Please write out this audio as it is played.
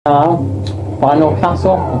Now, final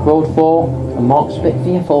castle of Road 4, and Mark's a bit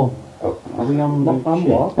fearful. Oh, are we on the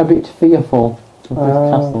ship? A bit fearful of this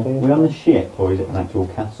castle. Are we on the ship, or is it an actual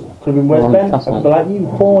castle? Could have been worse, Ben. I could be like you,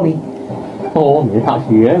 horny. Horny,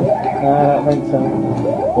 that's you. I think so.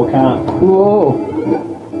 Or can't?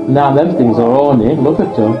 Whoa! Now them things are horny, look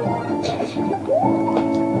at them.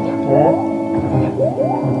 Yeah.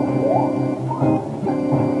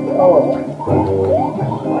 Oh.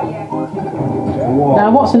 Now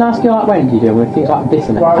what's a nice girl like Wendy doing with things like this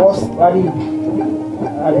in a Right, castle? how do you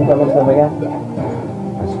got myself again?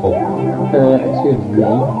 That's full. Excuse me.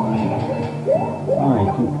 Ah, you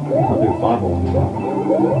can't do 5 or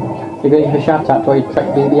 1. You're going to give a shout out to all your Trek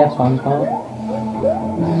BBS fans, aren't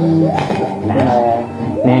Nah.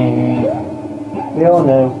 you? We all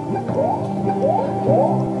know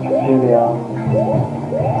who they are.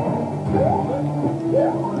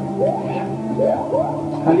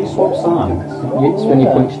 How do you swap sides? It's when you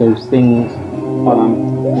punch those things.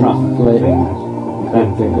 Traffic Like- things. Them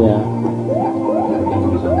things. Yeah.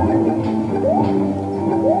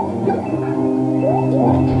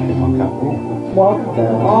 Oh, shit, my cat. What the?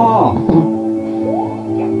 Oh!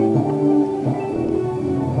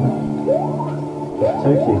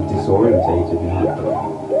 Totally disorientated now.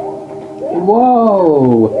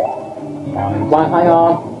 Whoa! White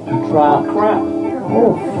iron, trap. Crap!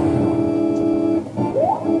 Oh.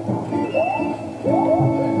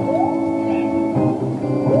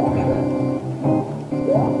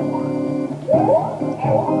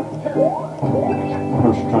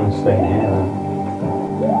 I'm just trying to stay in here then.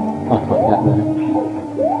 I can't get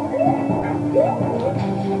there.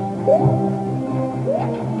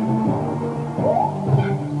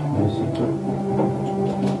 No secret.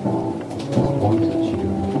 Just wanted you.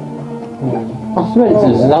 I swear it's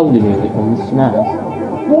a Zelda music on the SNES.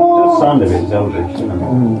 It does sound a bit Zelda-ish, doesn't it?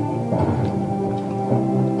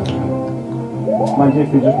 Imagine if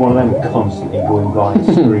you're just one of them constantly going by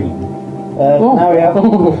the screen. Mario.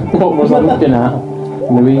 What was I looking at?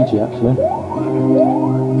 Luigi, actually.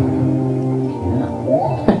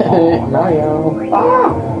 Yeah. Mario.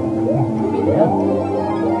 Yeah.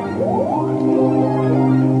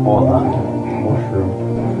 Or that. Mushroom.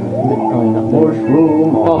 Mushroom.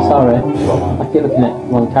 Oh, sorry. Right. I keep looking at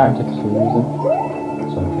one character for some reason.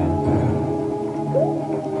 It's okay.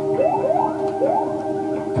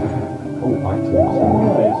 Oh, items.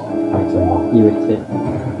 Item box. You hit it.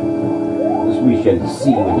 As we shall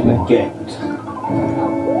see what we get.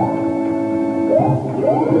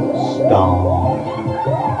 Star.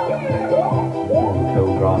 Kill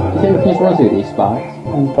You driver. think we can just run through these spikes?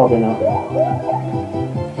 Probably not.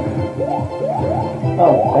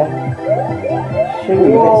 Oh, okay. Should we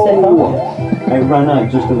get set up? I ran out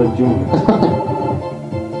just as I jumped.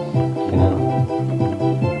 You know.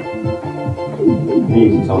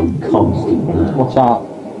 Music's on constant now. Watch out.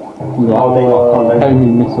 You Oh, they got content.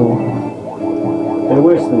 homing missile. They're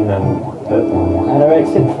worse than them purple ones.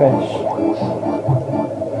 Anorexic fish.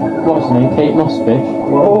 What's her name? Kate Mossfish.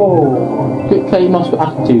 Oh. Kate Moss with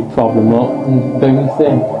attitude problem up and bone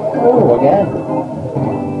thin. Oh, again.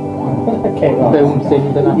 Okay, well. Bone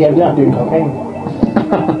thin, don't I? Yeah, we're not doing cocaine.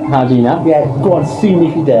 How do you know? Yeah, go on, sue me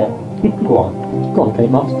if you dare. Go on. Go on, Kate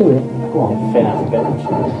Moss, do it. Go on. Fin out of bench.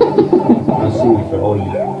 I'll see you for all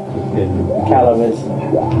you flipping Calibers.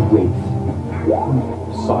 width.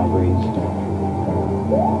 Sideways.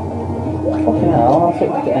 Fucking hell, I'll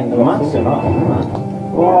fix the end of Massive, it. that one, isn't it?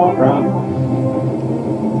 Oh, crap.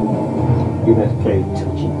 You better play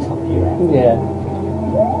touchy top of your head. Yeah.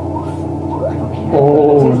 It was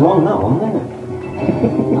Oh, long, that one, wasn't it?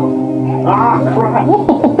 Ah, crap! Oh.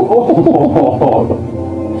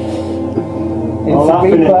 I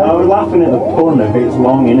was laughing at the pun of it's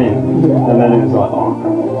long, innit? And then it was like, oh,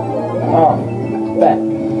 Oh, bet.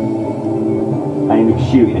 I ended up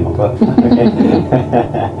shooting him, but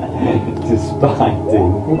despite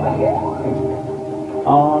it.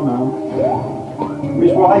 Oh no.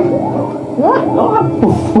 Which way?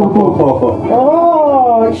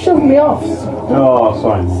 Oh, it shoved me off. Oh,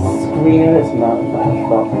 sorry. Screening it's not.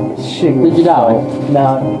 Sugar. Did you die?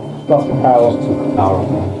 No, lost my power.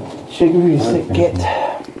 Oh, Sugar, you sick git.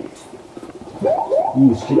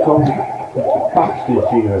 you stick on bastard,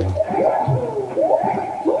 you.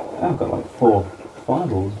 I've got like 4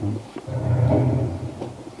 fireballs, man.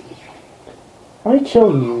 How many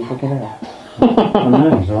children are you looking at? I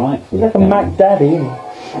know, it's alright. He's like a Mac Daddy, isn't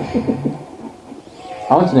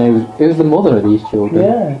I want to know who's the mother of these he? children?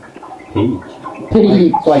 Yeah. Peach.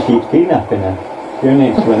 Peach. It's like keeps kidnapping her. Give an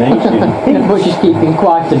explanation. But she's keeping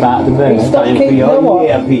quiet about the bird. He'd stop Time for kidnapping. You know your what?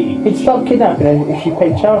 year, Peach. He'd stop kidnapping her if she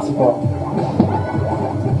paid child support.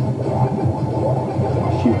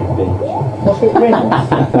 She bitch. What's it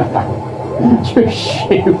rings? Just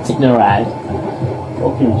shooting her head.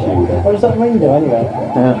 Fucking shooter. What does that ring do anyway?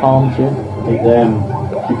 Arms you. It,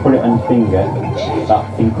 if you put it on your finger, that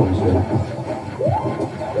thing comes through.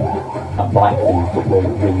 That black thing, football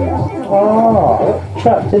rings. Oh, I got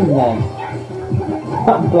trapped in there.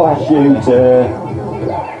 That black. Shooter!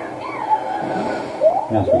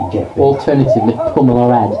 That's what you get. Alternatively, pummel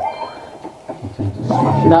her head.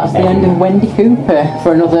 That's the end of Wendy Cooper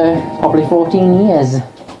for another probably 14 years.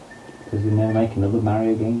 Does he now make another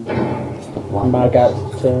Mario game? My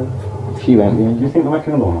Galaxy's turn. She won't Do be. you think they'll make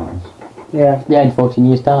another one? Yeah. Yeah, in 14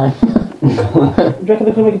 years' time. Do you reckon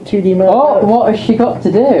they could make a 2D Mario? Oh, what has she got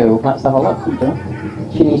to do? Let's have a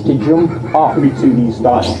look. She needs to jump off. Could be 2D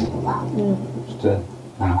style. Just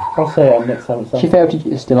I'll say it next time it's on. She failed to.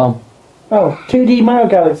 It's still on. Oh, 2D Mario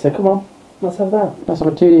Galaxy, come on. Let's have that. Let's have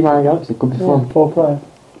a 2D Mario Galaxy. Could be fun. 4 player.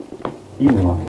 even like